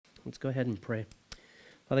Let's go ahead and pray.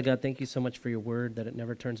 Father God, thank you so much for your word, that it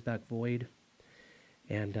never turns back void.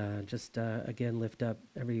 And again, lift up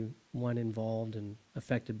everyone involved and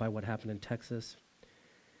affected by what happened in Texas.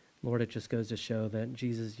 Lord, it just goes to show that,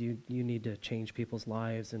 Jesus, you need to change people's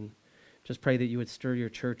lives. And just pray that you would stir your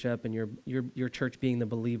church up, and your church being the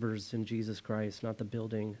believers in Jesus Christ, not the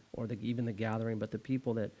building or even the gathering, but the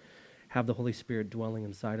people that have the Holy Spirit dwelling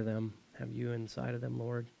inside of them, have you inside of them,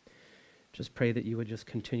 Lord. Just pray that you would just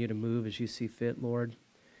continue to move as you see fit, Lord.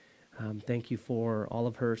 Thank you for all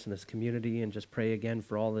of Hearst and this community, and just pray again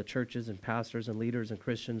for all the churches and pastors and leaders and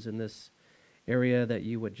Christians in this area, that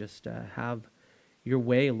you would just have your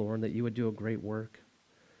way, Lord, that you would do a great work.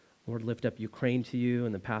 Lord, lift up Ukraine to you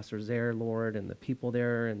and the pastors there, Lord, and the people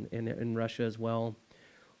there and in Russia as well.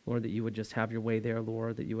 Lord, that you would just have your way there,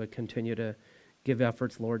 Lord, that you would continue to give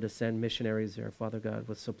efforts, Lord, to send missionaries there, Father God,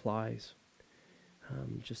 with supplies.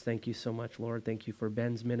 Just thank you so much, Lord. Thank you for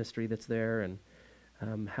Ben's ministry that's there, and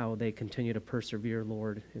how they continue to persevere,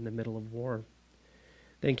 Lord, in the middle of war.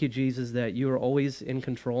 Thank you, Jesus, that you are always in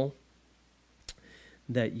control,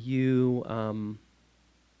 that you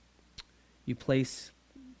place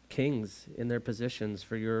kings in their positions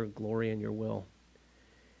for your glory and your will.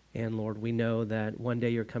 And Lord, we know that one day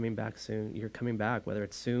you're coming back soon. You're coming back, whether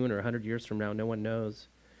it's soon or 100 years from now, no one knows.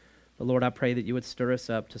 But Lord, I pray that you would stir us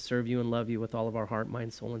up to serve you and love you with all of our heart,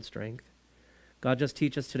 mind, soul, and strength. God, just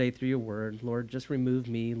teach us today through your word. Lord, just remove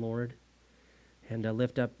me, Lord, and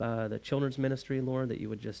lift up the children's ministry, Lord, that you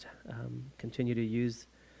would just continue to use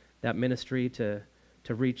that ministry to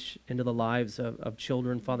reach into the lives of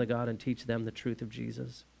children, Father God, and teach them the truth of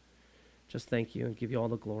Jesus. Just thank you and give you all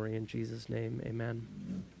the glory in Jesus' name. Amen.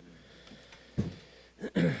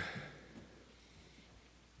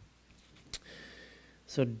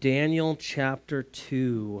 So Daniel chapter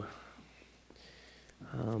 2.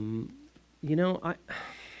 This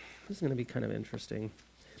is going to be kind of interesting.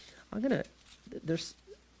 I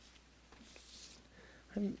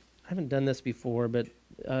haven't done this before, but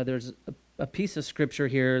there's a piece of scripture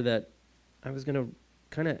here that I was going to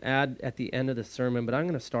kind of add at the end of the sermon, but I'm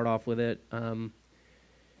going to start off with it. And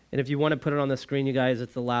if you want to put it on the screen, you guys,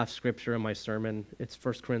 it's the last scripture in my sermon. It's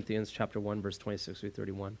 1 Corinthians chapter 1, verse 26 through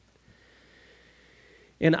 31.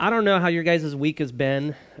 And I don't know how your guys' week has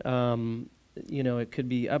been. It could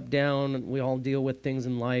be up, down. We all deal with things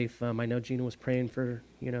in life. I know Gina was praying for,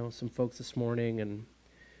 some folks this morning. And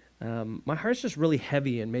my heart's just really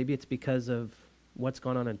heavy. And maybe it's because of what's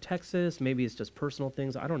gone on in Texas. Maybe it's just personal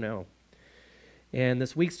things. I don't know. And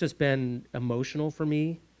this week's just been emotional for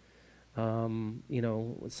me.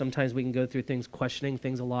 Sometimes we can go through things, questioning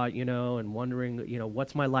things a lot, and wondering,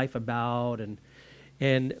 what's my life about?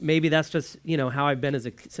 And maybe that's just, how I've been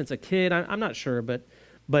since a kid. I'm not sure, but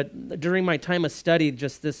during my time of study,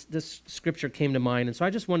 just this scripture came to mind. And so I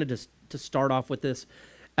just wanted to start off with this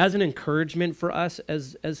as an encouragement for us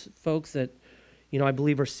as folks that, I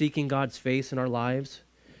believe are seeking God's face in our lives.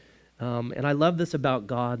 And I love this about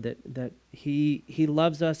God, that he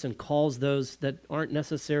loves us and calls those that aren't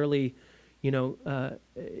necessarily,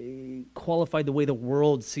 qualified the way the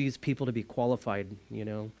world sees people to be qualified,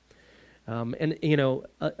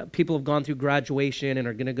 people have gone through graduation and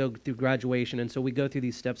are going to go through graduation. And so we go through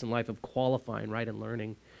these steps in life of qualifying, right, and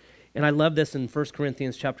learning. And I love this in 1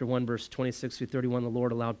 Corinthians chapter 1, verse 26 through 31. The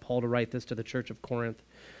Lord allowed Paul to write this to the church of Corinth.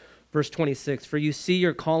 Verse 26, "For you see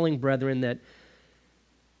your calling, brethren, that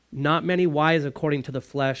not many wise according to the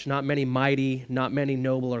flesh, not many mighty, not many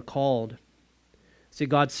noble are called." See,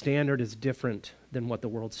 God's standard is different than what the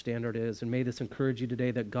world's standard is. And may this encourage you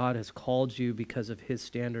today that God has called you because of his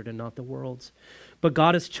standard and not the world's. "But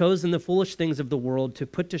God has chosen the foolish things of the world to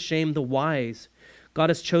put to shame the wise. God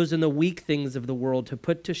has chosen the weak things of the world to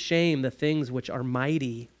put to shame the things which are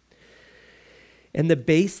mighty. And the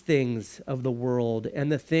base things of the world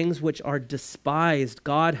and the things which are despised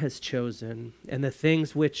God has chosen, and the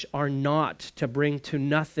things which are not, to bring to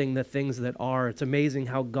nothing the things that are." It's amazing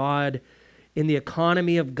how God, in the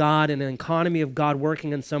economy of God and the economy of God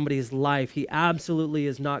working in somebody's life, he absolutely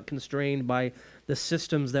is not constrained by the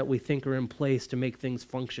systems that we think are in place to make things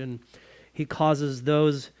function. He causes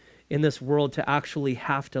those in this world to actually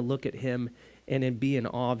have to look at him and be in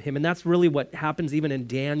awe of him. And that's really what happens even in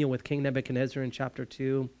Daniel with King Nebuchadnezzar in chapter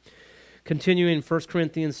 2. Continuing 1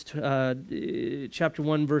 Corinthians chapter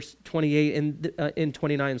 1, verse 28 and in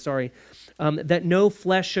 29, that no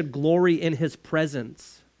flesh should glory in his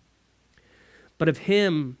presence. But of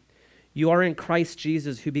him you are in Christ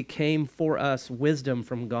Jesus, who became for us wisdom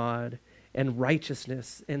from God and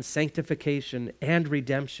righteousness and sanctification and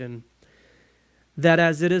redemption, that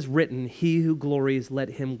as it is written, he who glories,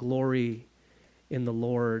 let him glory in the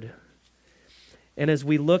Lord. And as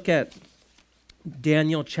we look at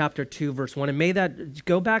Daniel chapter 2, verse 1, and may that,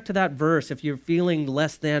 go back to that verse if you're feeling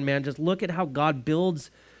less than, man, just look at how God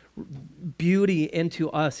builds beauty into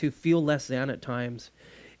us who feel less than at times.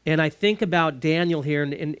 And I think about Daniel here,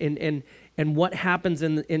 and what happens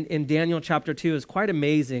in Daniel chapter 2 is quite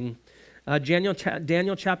amazing. Daniel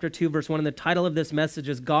chapter 2, verse 1, and the title of this message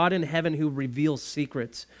is God in Heaven Who Reveals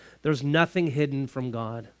Secrets. There's nothing hidden from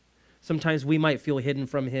God. Sometimes we might feel hidden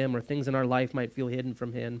from him, or things in our life might feel hidden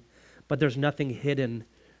from him, but there's nothing hidden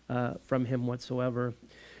from him whatsoever.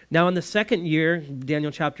 Now, in the second year,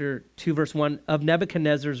 Daniel chapter 2, verse 1, of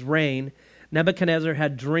Nebuchadnezzar's reign, Nebuchadnezzar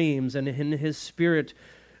had dreams, and in his spirit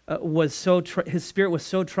was so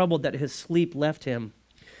troubled that his sleep left him.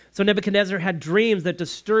 So Nebuchadnezzar had dreams that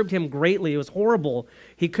disturbed him greatly. It was horrible.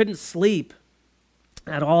 He couldn't sleep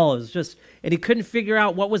at all. It was just, and he couldn't figure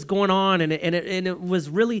out what was going on. And it was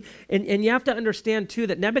really, and you have to understand too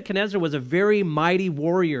that Nebuchadnezzar was a very mighty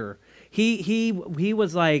warrior. He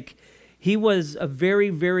was a very,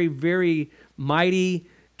 very, very mighty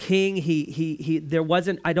king. There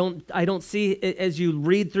wasn't, I don't see, as you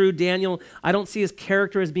read through Daniel, I don't see his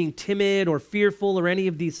character as being timid or fearful or any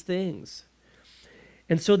of these things.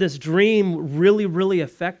 And so this dream really, really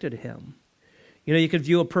affected him. You know, you could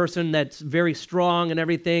view a person that's very strong and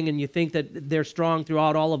everything, and you think that they're strong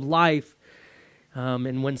throughout all of life.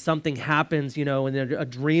 And when something happens, you know, and a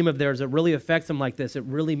dream of theirs that really affects them like this, it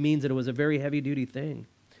really means that it was a very heavy-duty thing.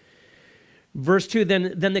 Verse 2,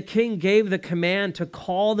 then the king gave the command to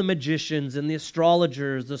call the magicians and the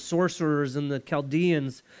astrologers, the sorcerers and the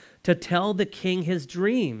Chaldeans to tell the king his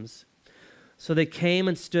dreams. So they came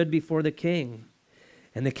and stood before the king.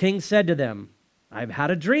 And the king said to them, I've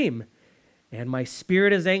had a dream, and my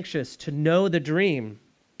spirit is anxious to know the dream.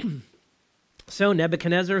 So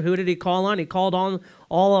Nebuchadnezzar, who did he call on? He called on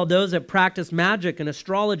all of those that practice magic and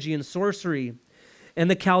astrology and sorcery.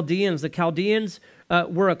 And the Chaldeans. The Chaldeans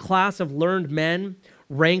were a class of learned men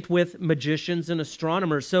ranked with magicians and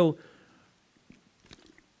astronomers. So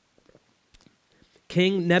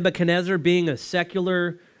King Nebuchadnezzar, being a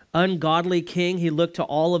secular, ungodly king, he looked to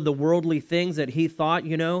all of the worldly things that he thought,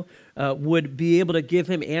 would be able to give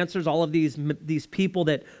him answers. All of these people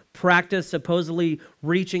that practice supposedly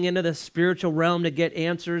reaching into the spiritual realm to get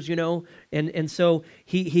answers, and so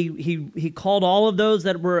he called all of those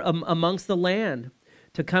that were amongst the land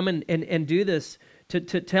to come and do this, to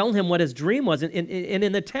tell him what his dream was. And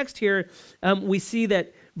in the text here, we see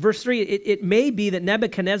that verse 3, it may be that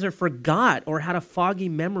Nebuchadnezzar forgot or had a foggy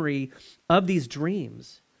memory of these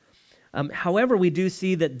dreams. However, we do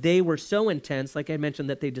see that they were so intense, like I mentioned,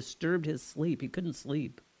 that they disturbed his sleep. He couldn't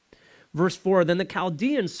sleep. Verse 4, then the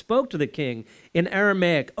Chaldeans spoke to the king in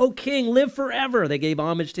Aramaic, O king, live forever. They gave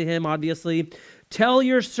homage to him, obviously. Tell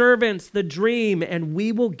your servants the dream, and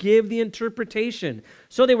we will give the interpretation.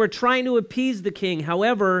 So they were trying to appease the king.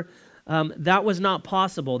 However, that was not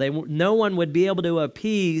possible. No one would be able to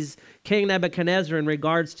appease King Nebuchadnezzar in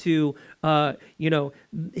regards to,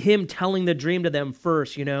 him telling the dream to them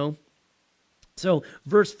first, So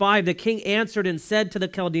verse 5, the king answered and said to the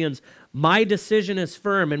Chaldeans, my decision is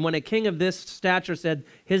firm. And when a king of this stature said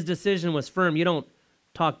his decision was firm, you don't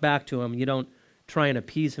talk back to him. You don't try and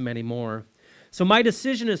appease him anymore. So my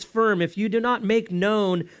decision is firm. If you do not make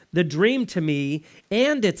known the dream to me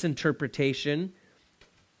and its interpretation,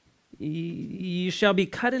 you shall be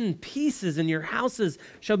cut in pieces, and your houses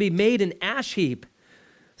shall be made an ash heap.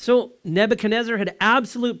 So Nebuchadnezzar had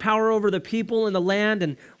absolute power over the people in the land,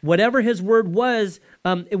 and whatever his word was,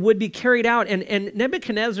 it would be carried out. And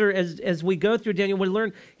Nebuchadnezzar, as we go through Daniel, we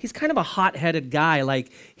learn he's kind of a hot-headed guy.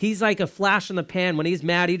 Like, he's like a flash in the pan. When he's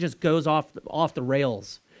mad, he just goes off the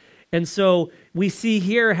rails. And so we see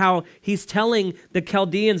here how he's telling the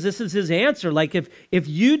Chaldeans, this is his answer. Like, if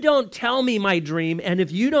you don't tell me my dream, and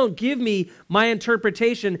if you don't give me my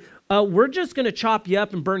interpretation, we're just going to chop you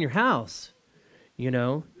up and burn your house,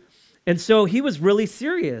 And so he was really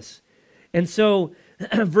serious. And so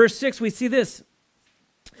verse 6, we see this.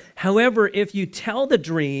 However, if you tell the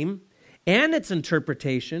dream and its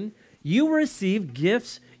interpretation, you will receive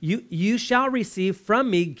gifts. You shall receive from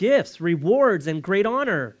me gifts, rewards, and great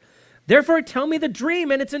honor. Therefore, tell me the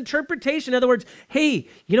dream and its interpretation. In other words, hey,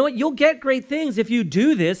 you know what? You'll get great things if you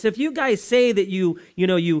do this. If you guys say that you're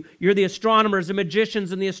the astronomers, the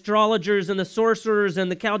magicians, and the astrologers, and the sorcerers,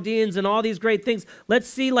 and the Chaldeans, and all these great things, let's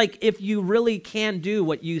see, if you really can do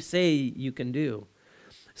what you say you can do.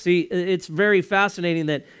 See, it's very fascinating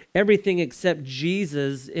that everything except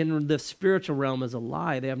Jesus in the spiritual realm is a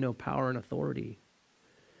lie. They have no power and authority.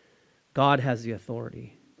 God has the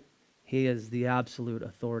authority. He is the absolute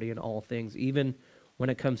authority in all things, even when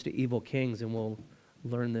it comes to evil kings, and we'll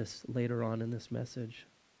learn this later on in this message.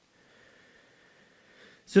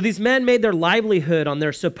 So these men made their livelihood on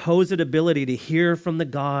their supposed ability to hear from the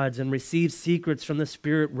gods and receive secrets from the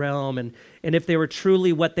spirit realm. And if they were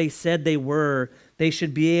truly what they said they were, they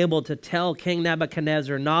should be able to tell King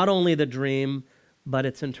Nebuchadnezzar not only the dream, but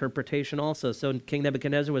its interpretation also. So King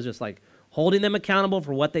Nebuchadnezzar was just like holding them accountable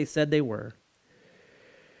for what they said they were.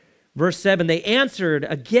 Verse 7, they answered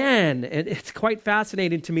again, and it's quite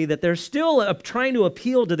fascinating to me that they're still trying to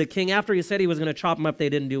appeal to the king after he said he was going to chop them up. They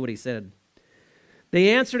didn't do what he said.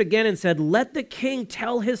 They answered again and said, let the king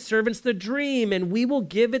tell his servants the dream, and we will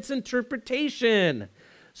give its interpretation.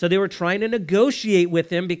 So they were trying to negotiate with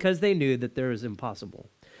him because they knew that there is impossible.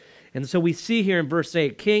 And so we see here in verse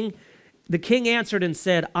 8, the king answered and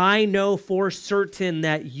said, I know for certain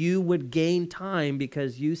that you would gain time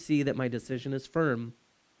because you see that my decision is firm.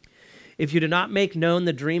 If you do not make known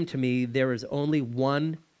the dream to me, there is only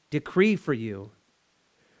one decree for you.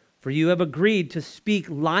 For you have agreed to speak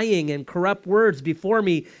lying and corrupt words before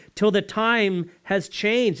me till the time has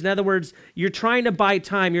changed. In other words, you're trying to buy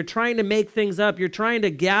time. You're trying to make things up. You're trying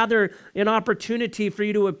to gather an opportunity for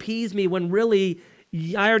you to appease me when really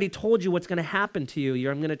I already told you what's going to happen to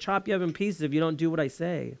you. I'm going to chop you up in pieces if you don't do what I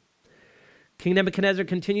say. King Nebuchadnezzar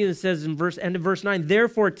continues and says in end of verse 9,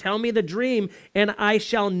 therefore tell me the dream, and I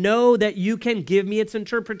shall know that you can give me its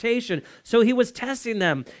interpretation. So he was testing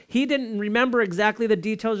them. He didn't remember exactly the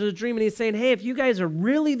details of the dream, and he's saying, hey, if you guys are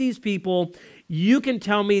really these people, you can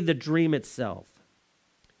tell me the dream itself.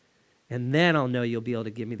 And then I'll know you'll be able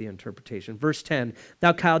to give me the interpretation. Verse 10,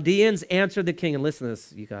 thou Chaldeans answered the king, and listen to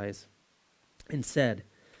this, you guys, and said,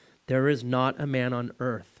 there is not a man on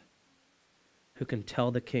earth who can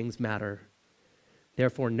tell the king's matter.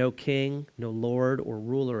 Therefore, no king, no lord or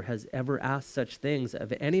ruler has ever asked such things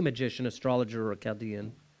of any magician, astrologer, or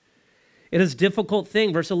Chaldean. It is a difficult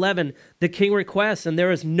thing. Verse 11, the king requests, and there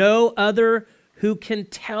is no other who can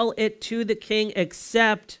tell it to the king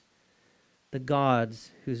except the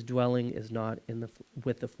gods whose dwelling is not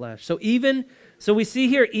with the flesh. So we see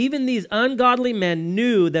here, even these ungodly men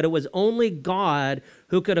knew that it was only God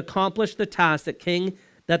who could accomplish the task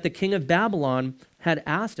that the king of Babylon had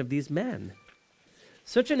asked of these men.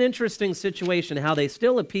 Such an interesting situation, how they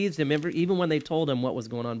still appeased him even when they told him what was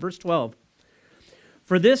going on. Verse 12,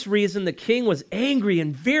 for this reason the king was angry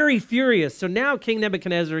and very furious. So now King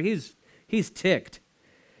Nebuchadnezzar, he's ticked.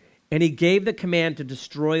 And he gave the command to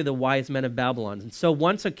destroy the wise men of Babylon. And so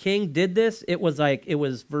once a king did this, it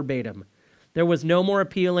was verbatim. There was no more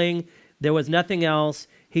appealing. There was nothing else.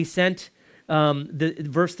 He sent,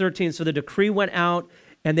 verse 13, so the decree went out,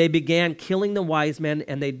 and they began killing the wise men,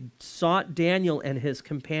 and they sought Daniel and his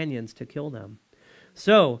companions to kill them.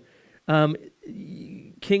 So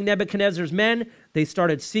King Nebuchadnezzar's men, they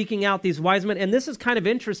started seeking out these wise men. And this is kind of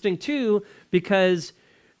interesting, too, because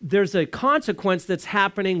there's a consequence that's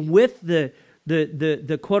happening with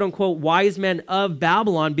the quote-unquote wise men of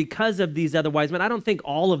Babylon because of these other wise men. I don't think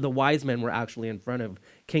all of the wise men were actually in front of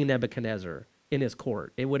King Nebuchadnezzar in his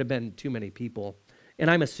court. It would have been too many people. And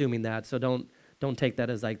I'm assuming that, so don't take that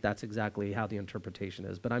as like that's exactly how the interpretation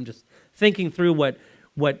is. But I'm just thinking through what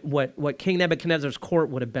King Nebuchadnezzar's court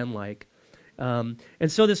would have been like. And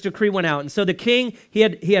so this decree went out. And so the king, he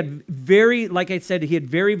had very, like I said, he had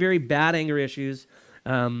very, very bad anger issues.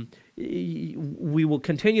 We will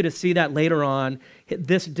continue to see that later on.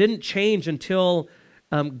 This didn't change until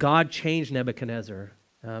God changed Nebuchadnezzar.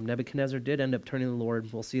 Nebuchadnezzar did end up turning to the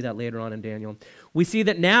Lord. We'll see that later on in Daniel. We see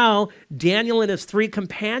that now Daniel and his three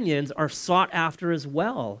companions are sought after as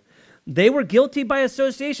well. They were guilty by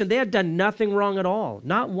association. They had done nothing wrong at all,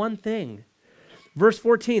 not one thing. Verse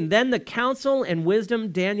 14, then the counsel and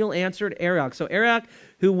wisdom Daniel answered Arioch. So Arioch,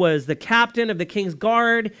 who was the captain of the king's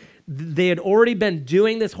guard, they had already been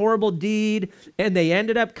doing this horrible deed, and they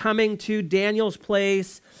ended up coming to Daniel's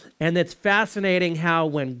place. And it's fascinating how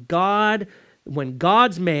when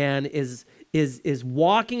God's man is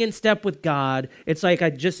walking in step with God, it's like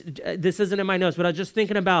this isn't in my notes, but I was just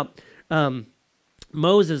thinking about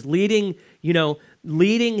Moses leading all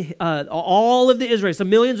of the Israelites, the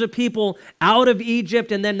millions of people out of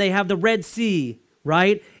Egypt, and then they have the Red Sea,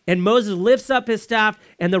 right? And Moses lifts up his staff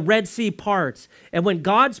and the Red Sea parts. And when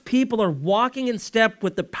God's people are walking in step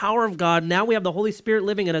with the power of God, now we have the Holy Spirit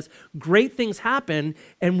living in us, great things happen,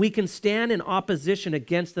 and we can stand in opposition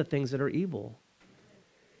against the things that are evil.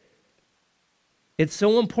 It's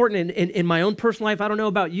so important in my own personal life. I don't know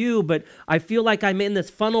about you, but I feel like I'm in this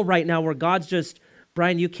funnel right now where God's just,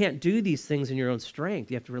 Brian, you can't do these things in your own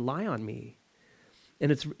strength. You have to rely on me.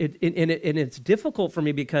 And it's difficult for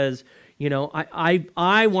me because,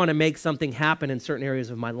 I want to make something happen in certain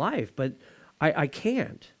areas of my life, but I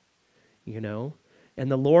can't, And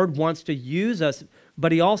the Lord wants to use us,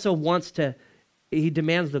 but he also he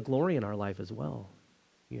demands the glory in our life as well,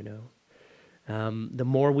 you know. The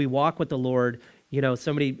more we walk with the Lord, you know,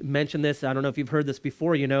 somebody mentioned this, I don't know if you've heard this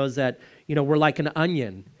before, you know, is that, you know, we're like an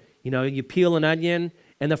onion. You know, you peel an onion,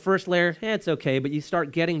 and the first layer, it's okay, but you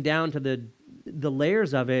start getting down to the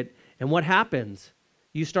layers of it, and what happens?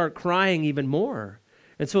 You start crying even more.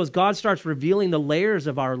 And so as God starts revealing the layers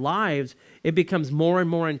of our lives, it becomes more and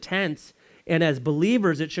more intense. And as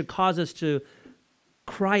believers, it should cause us to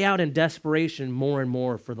cry out in desperation more and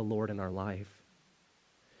more for the Lord in our life.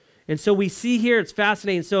 And so we see here, it's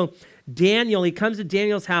fascinating. So Daniel, he comes to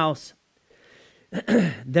Daniel's house.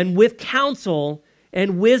 Then with counsel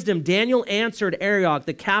and wisdom, Daniel answered Arioch,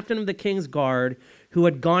 the captain of the king's guard, who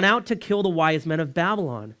had gone out to kill the wise men of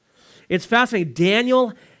Babylon. It's fascinating.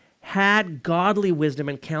 Daniel had godly wisdom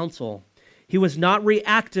and counsel. He was not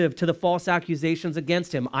reactive to the false accusations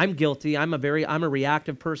against him. I'm guilty. I'm a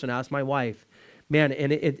reactive person. Ask my wife. Man,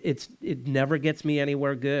 and it never gets me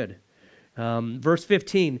anywhere good. Verse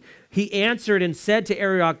 15, he answered and said to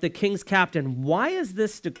Arioch, the king's captain, why is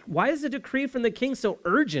the decree from the king so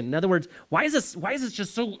urgent? In other words, why is this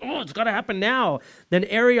just so, it's got to happen now? Then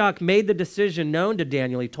Arioch made the decision known to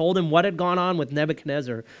Daniel. He told him what had gone on with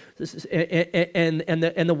Nebuchadnezzar and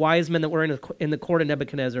the wise men that were in the court of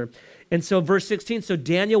Nebuchadnezzar. And so verse 16, so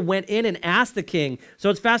Daniel went in and asked the king. So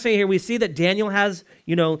it's fascinating here. We see that Daniel has,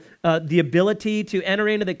 you know, the ability to enter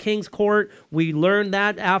into the king's court. We learned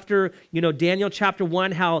that after, you know, Daniel chapter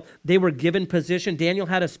 1, how they were given position. Daniel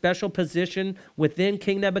had a special position within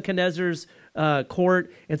King Nebuchadnezzar's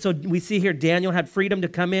court. And so we see here Daniel had freedom to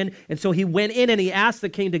come in. And so he went in and he asked the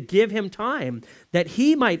king to give him time that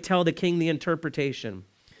he might tell the king the interpretation.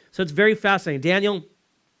 So it's very fascinating. Daniel,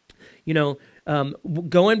 you know,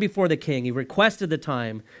 going before the king, he requested the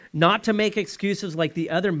time not to make excuses like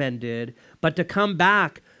the other men did, but to come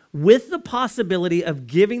back with the possibility of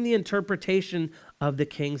giving the interpretation of the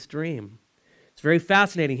king's dream. It's very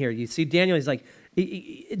fascinating here. You see Daniel, he's like,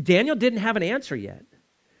 Daniel didn't have an answer yet,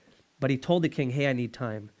 but he told the king, hey, I need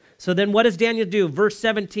time. So then what does Daniel do? Verse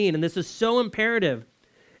 17, and this is so imperative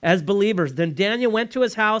as believers. Then Daniel went to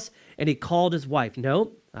his house and he called his wife.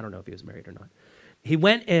 Nope. I don't know if he was married or not. He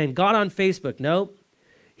went and got on Facebook. Nope.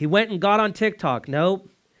 He went and got on TikTok. Nope.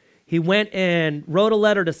 He went and wrote a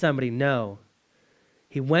letter to somebody. No.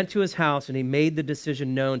 He went to his house and he made the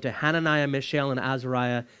decision known to Hananiah, Mishael, and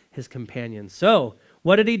Azariah, his companions. So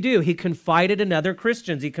what did he do? He confided in other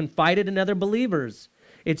Christians. He confided in other believers.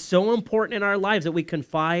 It's so important in our lives that we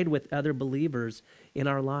confide with other believers in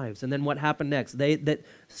our lives. And then what happened next?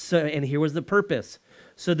 And here was the purpose,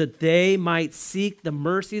 so that they might seek the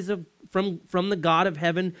mercies from the God of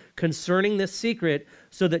heaven concerning this secret,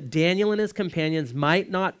 so that Daniel and his companions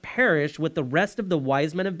might not perish with the rest of the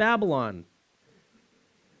wise men of Babylon.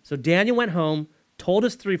 So Daniel went home, told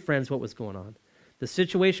his three friends what was going on. The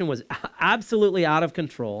situation was absolutely out of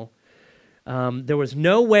control. There was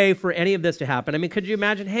no way for any of this to happen. I mean, could you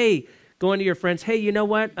imagine, hey, going to your friends, hey, you know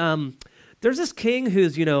what? There's this king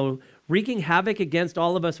who's, you know, wreaking havoc against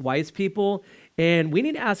all of us wise people, and we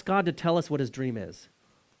need to ask God to tell us what his dream is.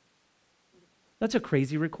 That's a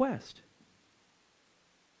crazy request.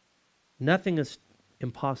 Nothing is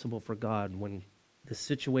impossible for God when the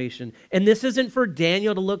situation, and this isn't for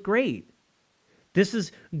Daniel to look great. This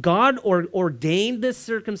is God ordained this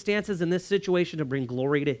circumstances and this situation to bring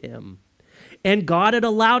glory to him. And God had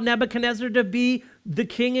allowed Nebuchadnezzar to be the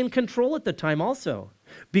king in control at the time also,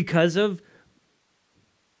 because of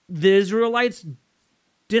the Israelites'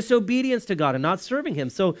 disobedience to God and not serving him.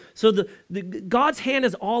 So God's hand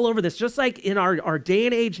is all over this, just like in our day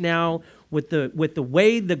and age now with the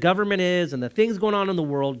way the government is and the things going on in the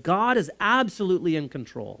world. God is absolutely in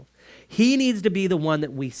control. He needs to be the one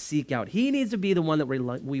that we seek out. He needs to be the one that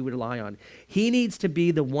we rely on. He needs to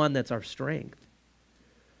be the one that's our strength.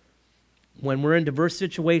 When we're in diverse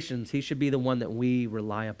situations, he should be the one that we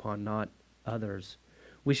rely upon, not others.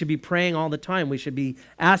 We should be praying all the time. We should be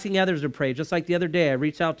asking others to pray. Just like the other day, I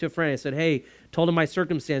reached out to a friend. I said, hey, told him my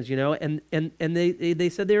circumstance, you know, and they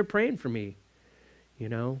said they were praying for me, you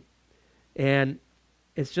know. And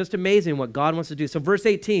it's just amazing what God wants to do. So verse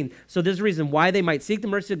 18, so there's a reason why they might seek the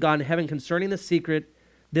mercy of God in heaven concerning this secret,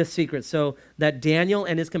 so that Daniel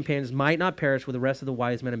and his companions might not perish with the rest of the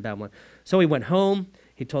wise men in Babylon. So he went home.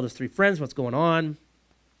 He told his three friends what's going on.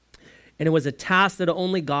 And it was a task that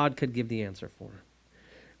only God could give the answer for.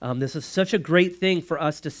 This is such a great thing for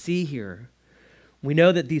us to see here. We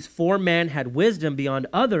know that these four men had wisdom beyond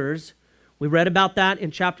others. We read about that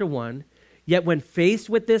in chapter 1. Yet when faced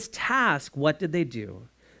with this task, what did they do?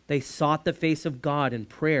 They sought the face of God in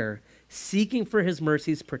prayer, seeking for his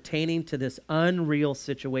mercies pertaining to this unreal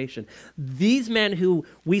situation. These men who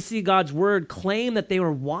we see God's word claim that they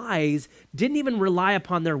were wise didn't even rely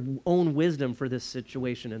upon their own wisdom for this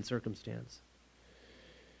situation and circumstance.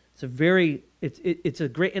 It's a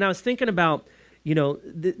great, and I was thinking about,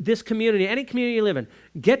 this community, any community you live in,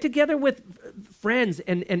 get together with friends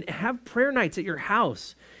and have prayer nights at your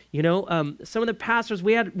house. Some of the pastors,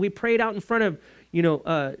 we prayed out in front of,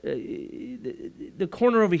 the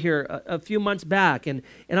corner over here a few months back. And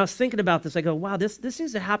I was thinking about this. I go, wow, this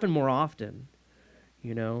needs to happen more often,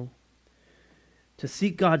 to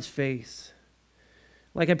seek God's face.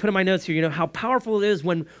 Like I put in my notes here, how powerful it is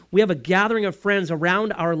when we have a gathering of friends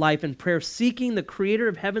around our life in prayer, seeking the creator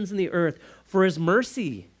of heavens and the earth for his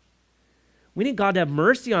mercy. We need God to have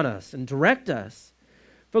mercy on us and direct us.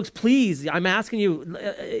 Folks, please, I'm asking you,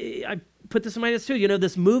 I put this in my notes too,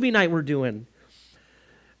 this movie night we're doing.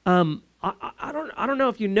 I don't know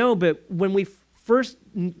if you know, but when we first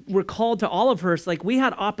were called to Olivehurst, we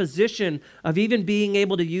had opposition of even being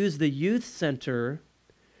able to use the youth center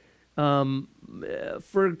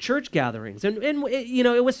for church gatherings. And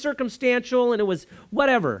it was circumstantial and it was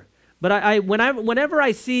whatever. But whenever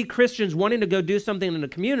I see Christians wanting to go do something in the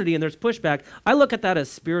community and there's pushback, I look at that as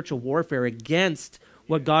spiritual warfare against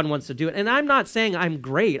what God wants to do. And I'm not saying I'm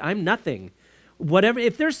great. I'm nothing. Whatever,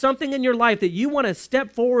 if there's something in your life that you want to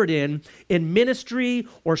step forward in ministry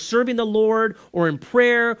or serving the Lord or in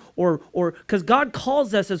prayer or because God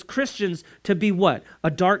calls us as Christians to be what? A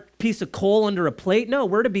dark piece of coal under a plate? No,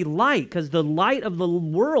 we're to be light because the light of the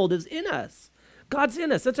world is in us. God's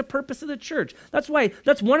in us. That's a purpose of the church. That's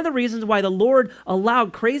one of the reasons why the Lord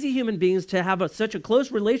allowed crazy human beings to have such a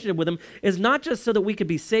close relationship with him, is not just so that we could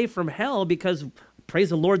be saved from hell, because praise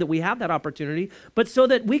the Lord that we have that opportunity, but so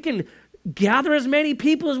that we can gather as many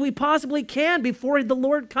people as we possibly can before the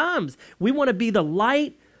Lord comes. We want to be the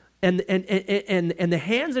light and the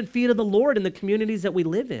hands and feet of the Lord in the communities that we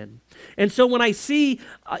live in. And so when I see,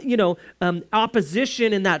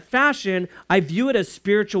 opposition in that fashion, I view it as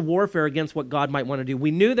spiritual warfare against what God might want to do.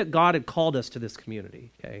 We knew that God had called us to this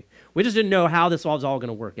community, okay? We just didn't know how this was all going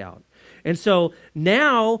to work out. And so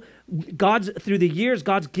now, through the years,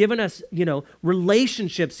 God's given us,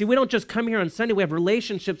 relationships. See, we don't just come here on Sunday. We have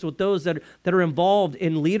relationships with those that are involved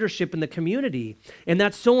in leadership in the community. And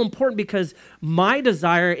that's so important because my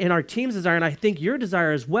desire and our team's desire, and I think your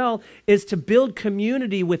desire as well, is to build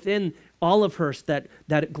community within Olivehurst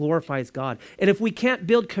that glorifies God. And if we can't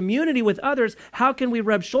build community with others, how can we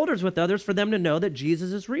rub shoulders with others for them to know that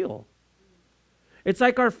Jesus is real? It's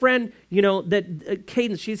like our friend,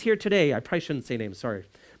 Cadence, she's here today. I probably shouldn't say names, sorry.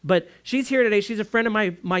 But she's here today. She's a friend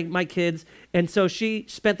of my kids. And so she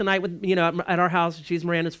spent the night with, at our house. She's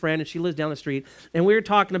Miranda's friend, and she lives down the street. And we were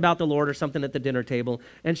talking about the Lord or something at the dinner table.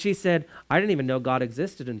 And she said, I didn't even know God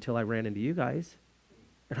existed until I ran into you guys.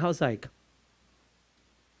 And I was like,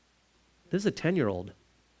 this is a 10-year-old.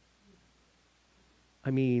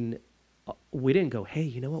 I mean, we didn't go, hey,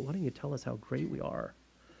 you know what? Why don't you tell us how great we are?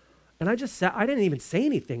 And I just sat, I didn't even say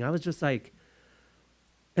anything. I was just like,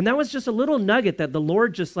 and that was just a little nugget that the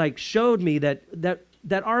Lord just showed me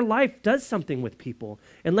that our life does something with people.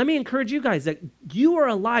 And let me encourage you guys that you are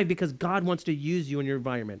alive because God wants to use you in your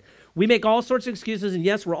environment. We make all sorts of excuses, and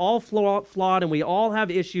yes, we're all flawed and we all have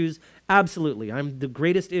issues. Absolutely. The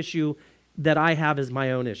greatest issue that I have is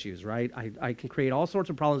my own issues, right? I can create all sorts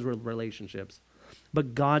of problems with relationships.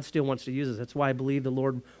 But God still wants to use us. That's why I believe the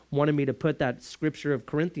Lord wanted me to put that scripture of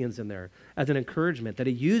Corinthians in there as an encouragement, that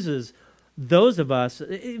he uses those of us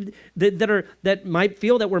that might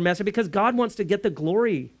feel that we're messy because God wants to get the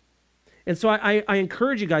glory. And so I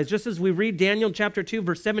encourage you guys, just as we read Daniel chapter 2,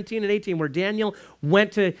 verse 17 and 18, where Daniel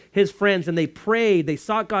went to his friends and they prayed, they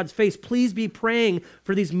sought God's face. Please be praying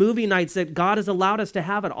for these movie nights that God has allowed us to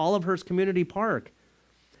have at Olivehurst Community Park.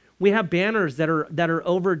 We have banners that are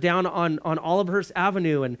over down on Olivehurst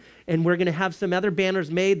Avenue, and we're going to have some other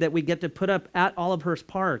banners made that we get to put up at Olivehurst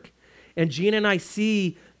Park. And Gina and I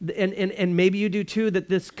see, and maybe you do too, that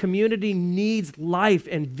this community needs life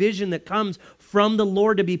and vision that comes from the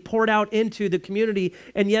Lord to be poured out into the community.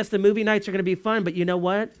 And yes, the movie nights are going to be fun, but you know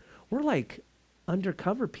what? We're like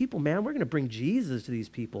undercover people, man. We're going to bring Jesus to these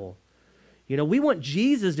people. We want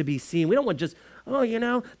Jesus to be seen. We don't want just,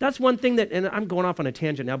 that's one thing that, and I'm going off on a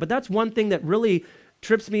tangent now, but that's one thing that really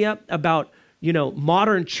trips me up about,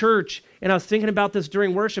 modern church. And I was thinking about this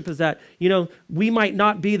during worship is that, we might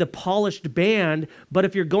not be the polished band, but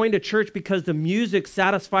if you're going to church because the music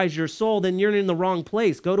satisfies your soul, then you're in the wrong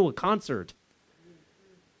place. Go to a concert.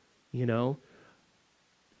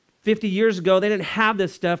 50 years ago, they didn't have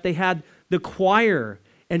this stuff. They had the choir,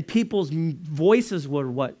 and people's voices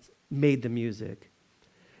were what made the music.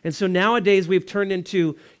 And so nowadays we've turned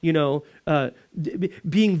into,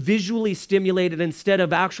 being visually stimulated instead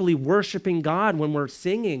of actually worshiping God when we're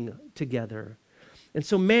singing together. And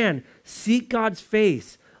so, man, seek God's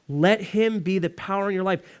face. Let him be the power in your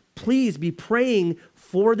life. Please be praying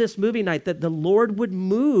for this movie night, that the Lord would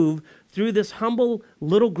move through this humble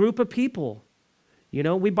little group of people.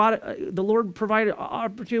 The Lord provided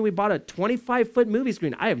opportunity. We bought a 25-foot movie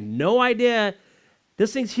screen. I have no idea.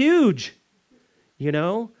 This thing's huge,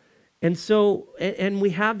 And so, and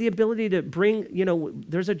we have the ability to bring,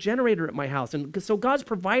 there's a generator at my house. And so God's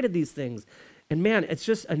provided these things. And man, it's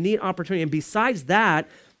just a neat opportunity. And besides that,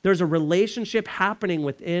 there's a relationship happening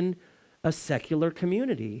within a secular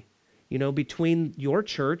community, between your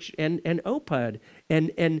church and OPUD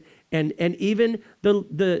and even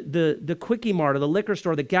the Quickie Mart or the liquor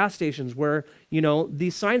store, the gas stations where,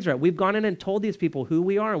 these signs are at. We've gone in and told these people who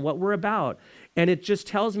we are and what we're about. And it just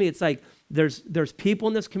tells me, it's like there's people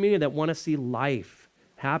in this community that want to see life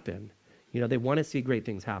happen. They want to see great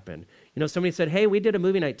things happen. Somebody said, hey, we did a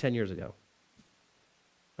movie night 10 years ago.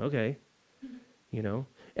 Okay.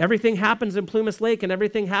 Everything happens in Plumas Lake and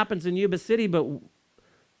everything happens in Yuba City, but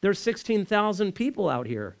there's 16,000 people out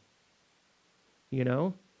here.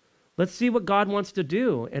 Let's see what God wants to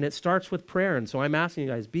do. And it starts with prayer. And so I'm asking you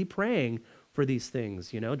guys, be praying for these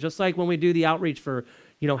things, just like when we do the outreach for,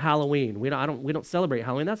 Halloween. We don't celebrate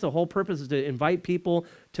Halloween. That's the whole purpose, is to invite people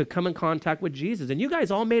to come in contact with Jesus. And you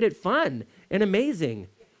guys all made it fun and amazing.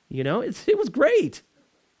 It was great.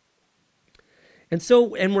 And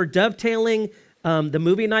so, and we're dovetailing the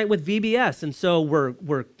movie night with VBS. And so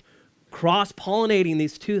we're cross-pollinating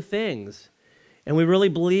these two things. And we really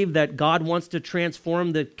believe that God wants to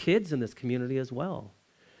transform the kids in this community as well.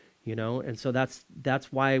 And so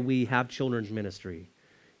that's why we have children's ministry.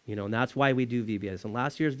 And that's why we do VBS. And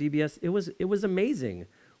last year's VBS, it was amazing.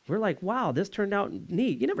 We're like, wow, this turned out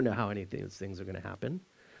neat. You never know how any of these things are going to happen.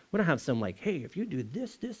 We don't have some like, hey, if you do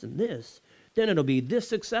this, this, and this, then it'll be this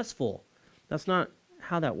successful. That's not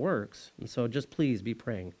how that works. And so just please be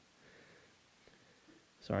praying.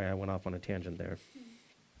 Sorry, I went off on a tangent there.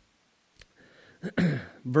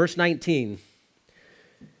 Verse 19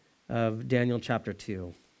 of Daniel chapter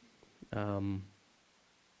 2.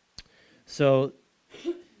 So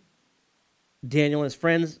Daniel and his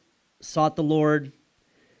friends sought the Lord.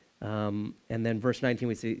 And then verse 19,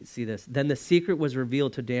 we see this. Then the secret was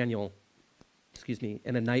revealed to Daniel,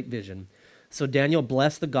 in a night vision. So Daniel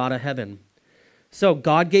blessed the God of heaven. So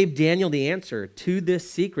God gave Daniel the answer to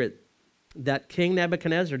this secret that King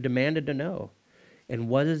Nebuchadnezzar demanded to know. And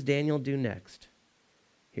what does Daniel do next?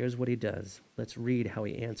 Here's what he does. Let's read how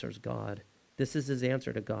he answers God. This is his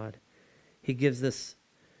answer to God. He gives this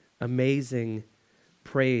amazing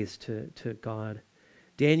praise to God.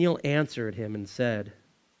 Daniel answered him and said,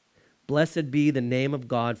 blessed be the name of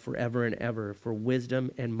God forever and ever, for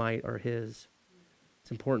wisdom and might are his.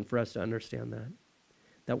 It's important for us to understand that.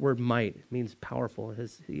 That word might means powerful.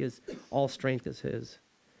 All strength is his.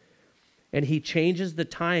 And he changes the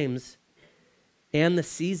times and the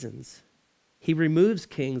seasons. He removes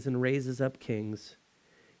kings and raises up kings.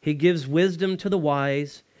 He gives wisdom to the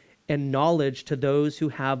wise and knowledge to those who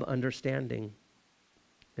have understanding.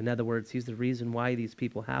 In other words, he's the reason why these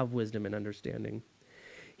people have wisdom and understanding.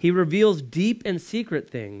 He reveals deep and secret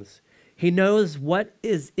things. He knows what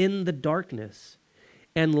is in the darkness,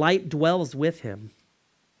 and light dwells with him.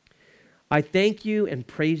 I thank you and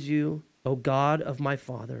praise you, O God of my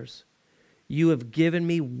fathers. You have given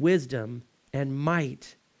me wisdom and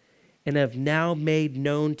might, and have now made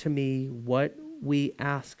known to me what we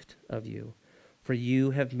asked of you, for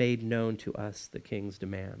you have made known to us the king's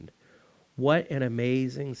demand. What an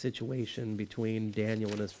amazing situation between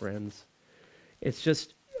Daniel and his friends. It's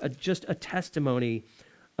just a testimony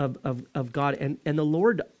of God. And the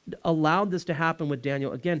Lord allowed this to happen with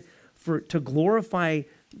Daniel, again, to glorify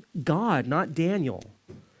God, not Daniel.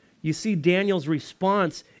 You see, Daniel's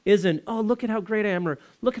response isn't, oh, look at how great I am, or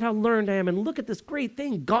look at how learned I am, and look at this great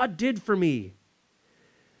thing God did for me.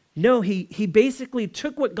 No, he basically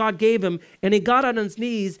took what God gave him, and he got on his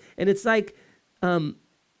knees, and it's like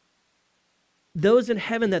those in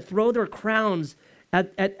heaven that throw their crowns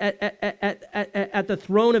at the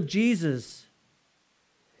throne of Jesus,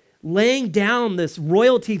 laying down this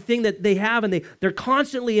royalty thing that they have, and they're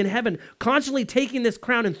constantly in heaven, constantly taking this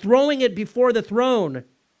crown and throwing it before the throne.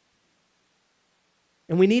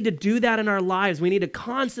 And we need to do that in our lives. We need to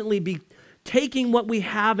constantly be taking what we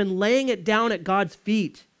have and laying it down at God's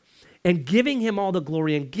feet and giving him all the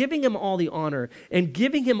glory and giving him all the honor and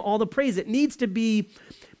giving him all the praise. It needs to be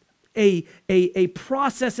a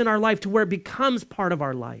process in our life to where it becomes part of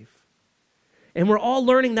our life. And we're all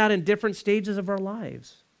learning that in different stages of our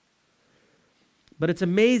lives. But it's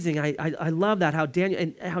amazing. I love that, how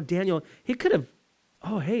Daniel, he could have,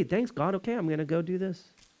 oh, hey, thanks, God. Okay, I'm going to go do this.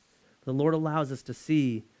 The Lord allows us to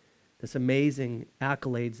see this amazing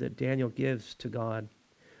accolades that Daniel gives to God.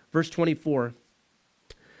 Verse 24.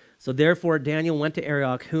 So therefore Daniel went to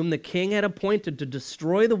Arioch, whom the king had appointed to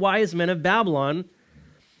destroy the wise men of Babylon.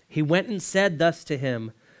 He went and said thus to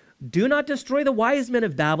him, do not destroy the wise men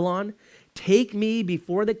of Babylon. Take me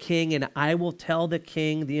before the king, and I will tell the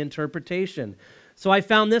king the interpretation. So I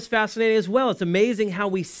found this fascinating as well. It's amazing how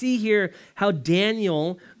we see here how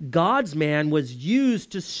Daniel, God's man, was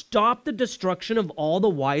used to stop the destruction of all the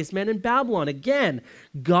wise men in Babylon. Again,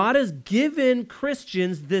 God has given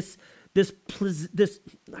Christians this,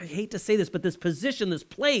 I hate to say this, but this position, this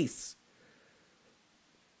place.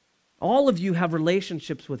 All of you have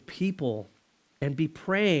relationships with people, and be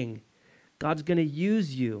praying. God's going to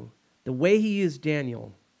use you the way he used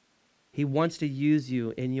Daniel. He wants to use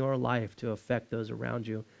you in your life to affect those around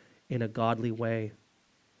you in a godly way.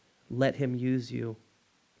 Let him use you.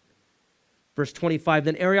 Verse 25,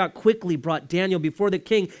 then Arioch quickly brought Daniel before the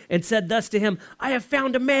king and said thus to him, I have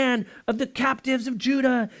found a man of the captives of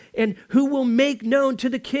Judah, and who will make known to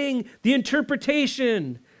the king the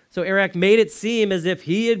interpretation. So Arioch made it seem as if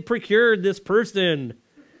he had procured this person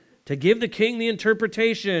to give the king the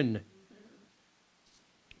interpretation.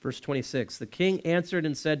 Verse 26, the king answered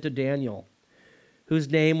and said to Daniel, whose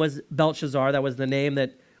name was Belshazzar. That was the name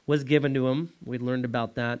that was given to him. We learned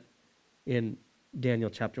about that in Daniel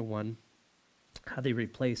chapter 1, how they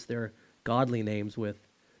replaced their godly names with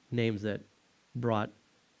names that brought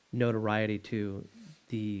notoriety to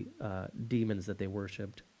the demons that they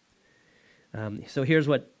worshipped. So here's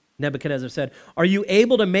what Nebuchadnezzar said, are you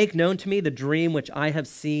able to make known to me the dream which I have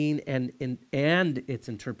seen and its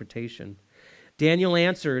interpretation? Daniel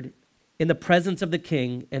answered in the presence of the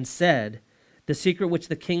king and said, the secret which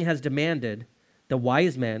the king has demanded, the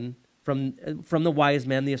wise men, from the wise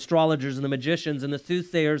men, the astrologers and the magicians and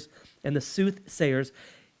the soothsayers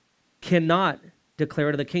cannot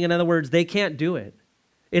declare to the king. In other words, they can't do it.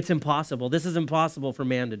 It's impossible. This is impossible for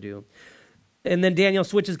man to do. And then Daniel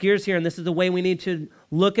switches gears here, and this is the way we need to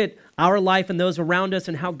look at our life and those around us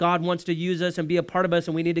and how God wants to use us and be a part of us,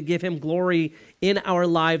 and we need to give him glory in our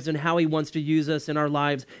lives and how he wants to use us in our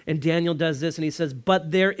lives. And Daniel does this, and he says,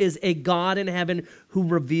 but there is a God in heaven who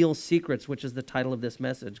reveals secrets, which is the title of this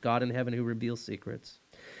message, God in heaven who reveals secrets.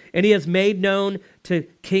 And he has made known to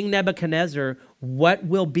King Nebuchadnezzar what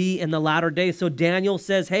will be in the latter days. So Daniel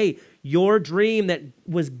says, hey, your dream that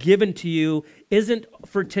was given to you isn't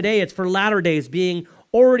for today, it's for latter days, being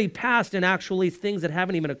already past and actually things that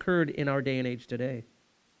haven't even occurred in our day and age today.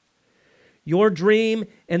 Your dream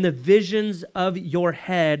and the visions of your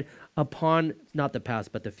head upon, not the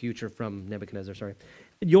past, but the future from Nebuchadnezzar, sorry.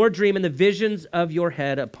 Your dream and the visions of your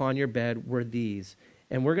head upon your bed were these.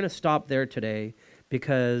 And we're going to stop there today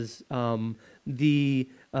because the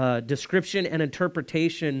description and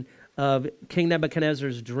interpretation of King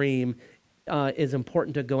Nebuchadnezzar's dream is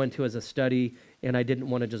important to go into as a study, and I didn't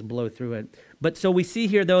want to just blow through it. But so we see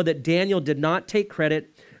here, though, that Daniel did not take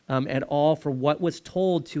credit at all for what was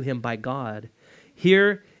told to him by God.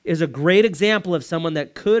 Here is a great example of someone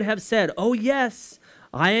that could have said, oh, yes,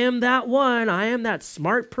 I am that one. I am that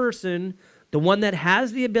smart person, the one that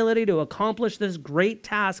has the ability to accomplish this great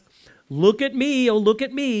task. Look at me, oh, look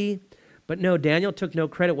at me. But no, Daniel took no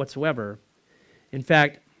credit whatsoever. In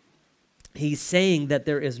fact, he's saying that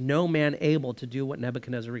there is no man able to do what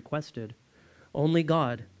Nebuchadnezzar requested. Only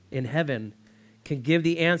God in heaven can give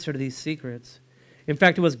the answer to these secrets. In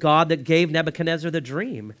fact, it was God that gave Nebuchadnezzar the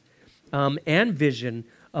dream and vision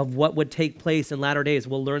of what would take place in latter days.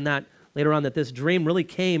 We'll learn that later on, that this dream really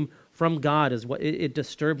came from God. Is what it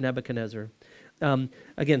disturbed Nebuchadnezzar.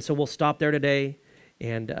 Again, so we'll stop there today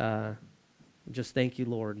and just thank you,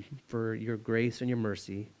 Lord, for your grace and your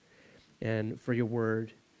mercy and for your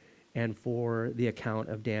word and for the account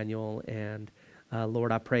of Daniel. And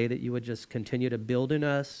Lord, I pray that you would just continue to build in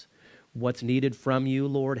us what's needed from you,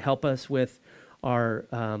 Lord. Help us with our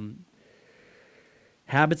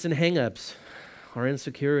habits and hang-ups, our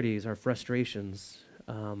insecurities, our frustrations.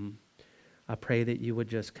 I pray that you would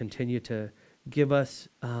just continue to give us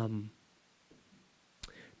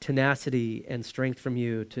tenacity and strength from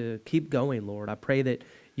you to keep going, Lord. I pray that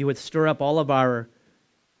you would stir up all of our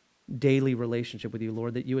daily relationship with you,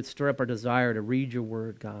 Lord, that you would stir up our desire to read your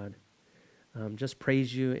word, God. Just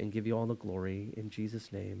praise you and give you all the glory. In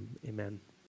Jesus' name, amen.